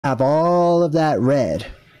have all of that red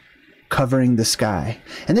covering the sky.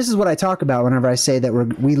 And this is what I talk about whenever I say that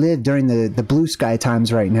we live during the blue sky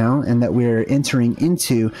times right now, and that we're entering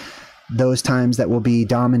into those times that will be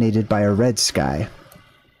dominated by a red sky.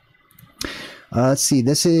 Let's see,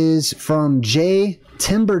 this is from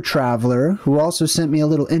Timbertraveler, who also sent me a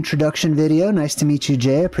little introduction video. Nice to meet you,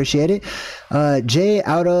 Jay. Appreciate it. Jay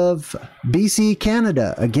out of BC,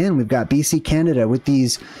 Canada. Again, we've got BC, Canada with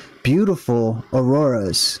these beautiful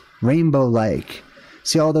auroras, rainbow-like.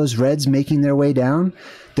 See all those reds making their way down?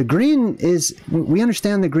 The green is, we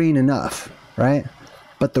understand the green enough, right?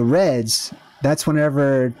 But the reds, that's when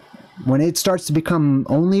it starts to become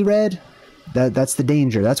only red, that's the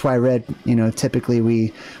danger. That's why red, you know, typically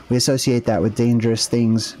we associate that with dangerous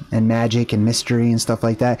things and magic and mystery and stuff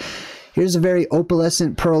like that. Here's a very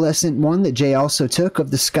opalescent, pearlescent one that Jay also took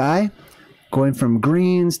of the sky, going from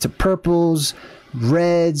greens to purples,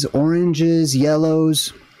 reds, oranges,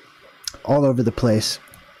 yellows, all over the place.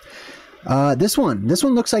 This one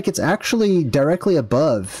looks like it's actually directly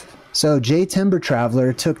above. So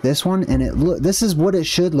Timbertraveler took this one, and this is what it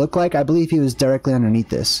should look like. I believe he was directly underneath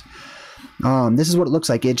this. This is what it looks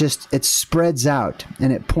like. It spreads out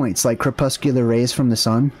and it points like crepuscular rays from the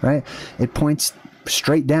sun, right? It points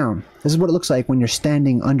straight down. This is what it looks like when you're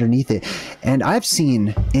standing underneath it. And I've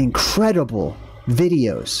seen incredible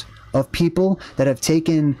videos of people that have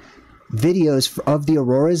taken videos of the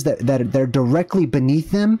auroras that they're directly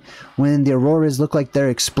beneath them when the auroras look like they're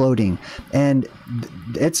exploding. And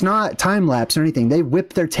it's not time lapse or anything. They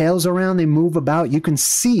whip their tails around, they move about. You can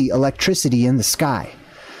see electricity in the sky.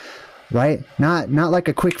 Right? Not like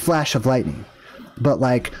a quick flash of lightning, but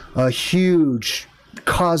like a huge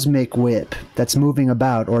cosmic whip that's moving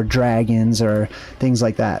about, or dragons or things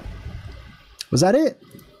like that. Was that it?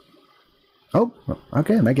 Oh,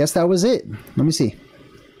 okay. I guess that was it. Let me see.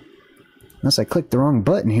 Unless I clicked the wrong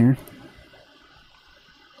button here.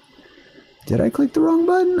 Did I click the wrong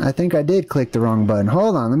button? I think I did click the wrong button.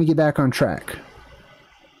 Hold on. Let me get back on track.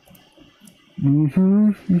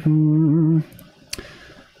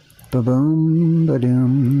 Ba-boom,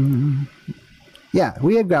 ba-doom. Yeah,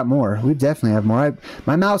 we have got more. We definitely have more.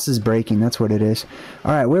 My mouse is breaking. That's what it is.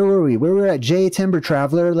 All right, where were we? We were at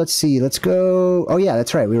Timbertraveler. Let's see. Let's go. Oh, yeah,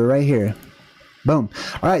 that's right. We were right here. Boom.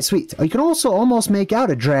 All right, sweet. You can also almost make out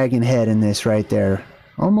a dragon head in this right there.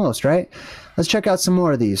 Almost, right? Let's check out some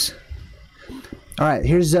more of these. All right,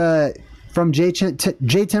 here's from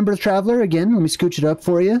Timbertraveler. Again, let me scooch it up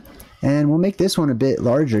for you. And we'll make this one a bit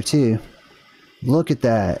larger, too. Look at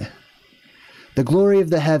that. The glory of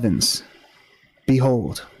the heavens.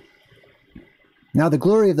 Behold. Now the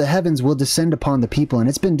glory of the heavens will descend upon the people, and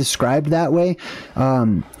it's been described that way.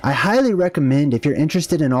 I highly recommend, if you're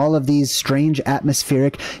interested in all of these strange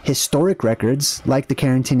atmospheric historic records, like the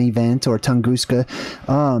Carrington event or Tunguska,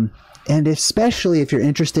 and especially if you're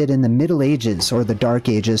interested in the Middle Ages or the Dark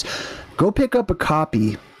Ages, go pick up a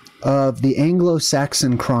copy of the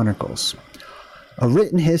Anglo-Saxon Chronicles, a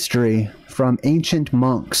written history from ancient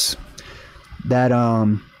monks that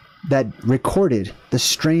recorded the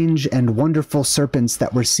strange and wonderful serpents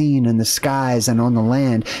that were seen in the skies and on the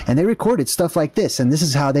land. And they recorded stuff like this, and this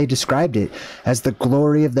is how they described it: as the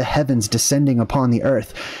glory of the heavens descending upon the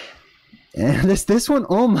earth. And this one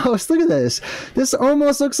almost, look at this. This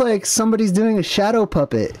almost looks like somebody's doing a shadow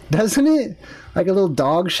puppet, doesn't it? Like a little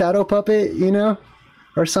dog shadow puppet, you know,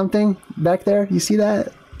 or something back there. You see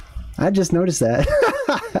that? I just noticed that.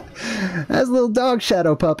 That's a little dog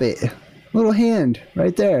shadow puppet. Little hand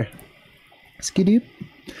right there. Skidoo.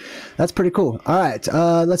 That's pretty cool. All right.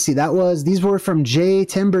 Let's see. These were from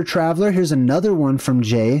Timbertraveler. Here's another one from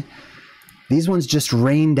Jay. These ones just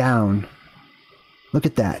rain down. Look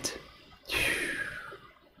at that.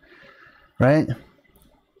 Right?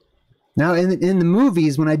 Now, in the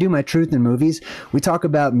movies, when I do my Truth in Movies, we talk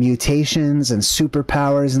about mutations and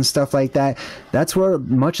superpowers and stuff like that. That's where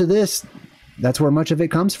much of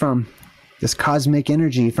it comes from. This cosmic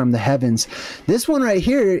energy from the heavens. This one right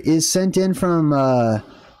here is sent in from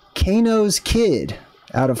Kano's Kid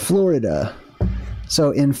out of Florida. So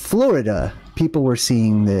in Florida, people were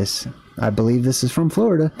seeing this. I believe this is from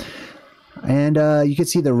Florida. And you can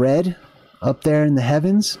see the red up there in the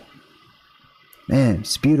heavens. Man,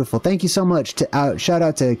 it's beautiful. Thank you so much. Shout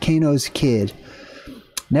out to Kano's Kid.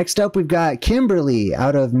 Next up, we've got Kimberly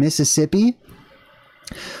out of Mississippi,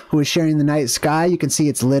 who is sharing the night sky. You can see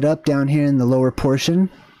it's lit up down here in the lower portion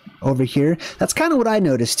over here. That's kind of what I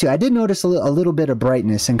noticed too. I did notice a little bit of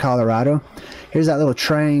brightness in Colorado. Here's that little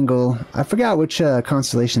triangle. I forgot which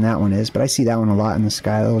constellation that one is, but I see that one a lot in the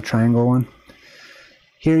sky, the little triangle one.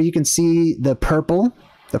 Here you can see the purple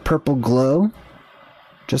glow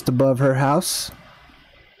just above her house.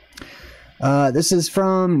 This is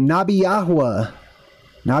from Nabiyawa.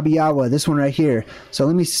 Nabiyawa, this one right here. So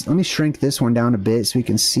let me shrink this one down a bit so we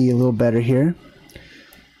can see a little better here.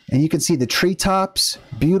 And you can see the treetops,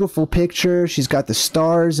 beautiful picture. She's got the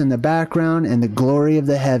stars in the background and the glory of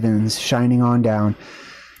the heavens shining on down.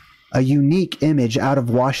 A unique image out of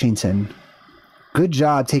Washington. Good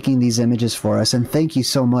job taking these images for us, and thank you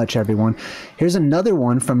so much, everyone. Here's another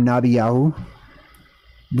one from Nabiyahu.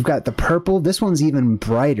 We've got the purple. This one's even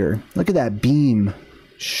brighter. Look at that beam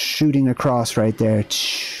shooting across right there.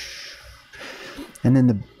 And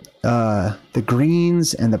then the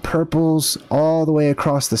greens and the purples all the way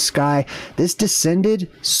across the sky. This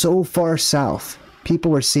descended so far south.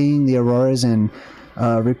 People were seeing the auroras in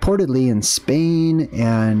reportedly in Spain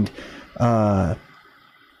and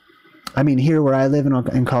I mean, here where I live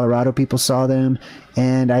in Colorado, people saw them,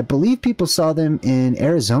 and I believe people saw them in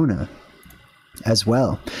Arizona as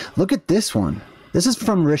well. Look at this one. This is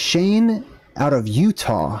from Rashane out of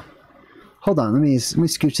Utah. Hold on, let me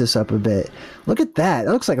scooch this up a bit. Look at that. It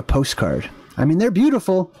looks like a postcard. I mean, they're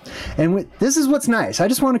beautiful, and this is what's nice. I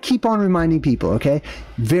just want to keep on reminding people, okay?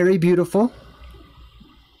 Very beautiful,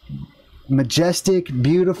 majestic,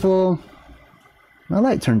 beautiful. My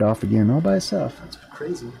light turned off again all by itself. That's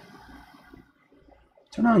crazy.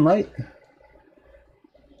 Turn on light.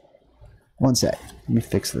 One sec. Let me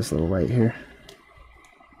fix this little light here.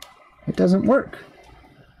 It doesn't work.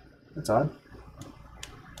 That's odd.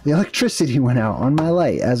 The electricity went out on my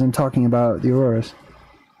light as I'm talking about the auroras.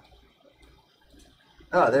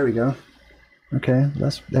 Oh, there we go. Okay,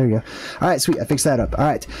 there we go. All right, sweet. I fixed that up. All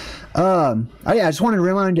right. Oh yeah, I just wanted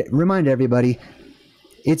to remind everybody,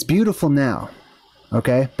 it's beautiful now.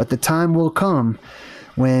 Okay, but the time will come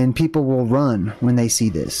when people will run when they see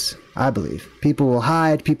this. I believe people will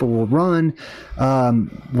hide, people will run.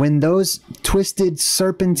 When those twisted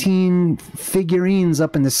serpentine figurines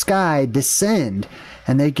up in the sky descend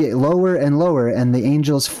and they get lower and lower and the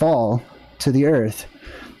angels fall to the earth,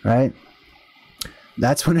 right?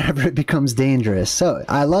 That's whenever it becomes dangerous. So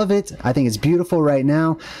I love it. I think it's beautiful right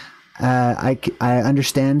now. I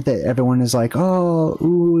understand that everyone is like, oh,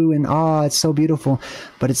 ooh, and ah, it's so beautiful.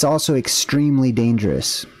 But it's also extremely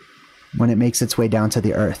dangerous when it makes its way down to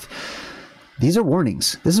the earth. These are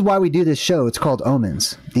warnings. This is why we do this show. It's called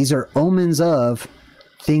Omens. These are omens of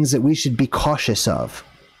things that we should be cautious of.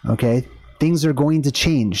 Okay? Things are going to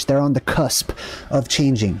change. They're on the cusp of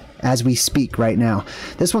changing as we speak right now.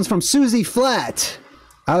 This one's from Susie Flat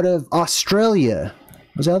out of Australia.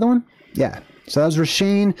 Was the other one? Yeah. So that was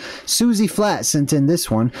Rashane. Susie Flat sent in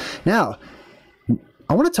this one. Now,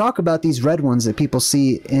 I want to talk about these red ones that people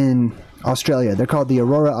see in Australia. They're called the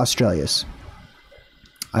Aurora Australis,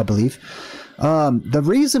 I believe. The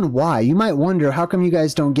reason why, you might wonder, how come you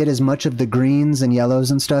guys don't get as much of the greens and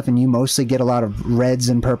yellows and stuff, and you mostly get a lot of reds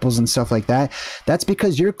and purples and stuff like that? That's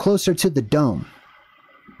because you're closer to the dome.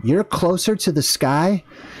 You're closer to the sky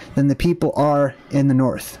than the people are in the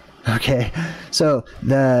north. Okay, so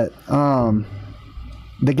the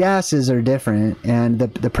gases are different and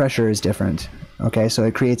the pressure is different. Okay, so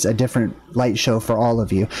it creates a different light show for all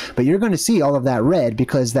of you. But you're going to see all of that red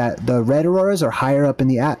because the red auroras are higher up in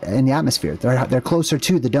the atmosphere. They're closer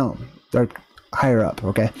to the dome. They're higher up.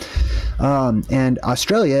 Okay, and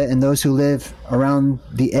Australia and those who live around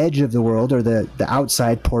the edge of the world, or the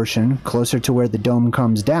outside portion, closer to where the dome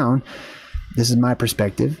comes down. This is my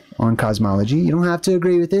perspective on cosmology. You don't have to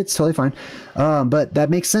agree with it. It's totally fine. But that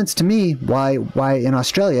makes sense to me why in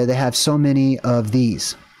Australia they have so many of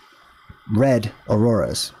these red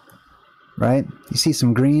auroras, right? You see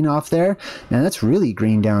some green off there? Now that's really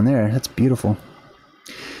green down there. That's beautiful.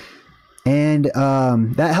 And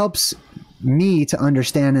that helps me to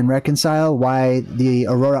understand and reconcile why the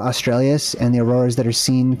Aurora Australis and the auroras that are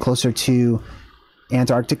seen closer to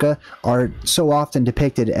Antarctica are so often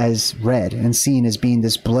depicted as red and seen as being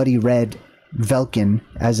this bloody red Velkin,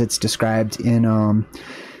 as it's described in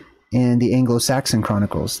the Anglo-Saxon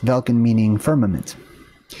chronicles. Velkin meaning firmament.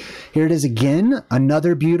 Here it is again,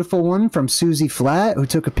 another beautiful one from Susie Flat, who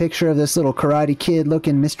took a picture of this little Karate Kid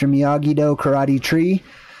looking Mr. Miyagi-Do karate tree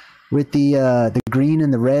with the green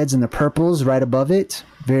and the reds and the purples right above it.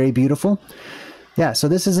 Very beautiful. Yeah, so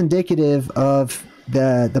this is indicative of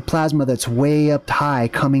the plasma that's way up high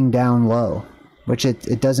coming down low, which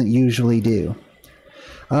it doesn't usually do.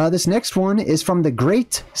 This next one is from the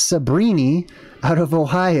Great Sabrini out of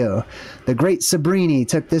Ohio. The Great Sabrini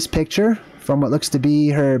took this picture from what looks to be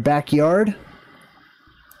her backyard.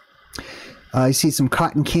 You see some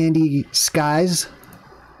cotton candy skies.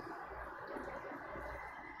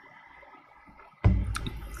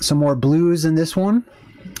 Some more blues in this one.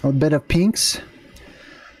 A bit of pinks.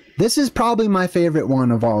 This is probably my favorite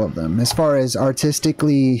one of all of them. As far as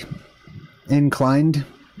artistically inclined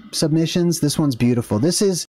submissions, this one's beautiful. This is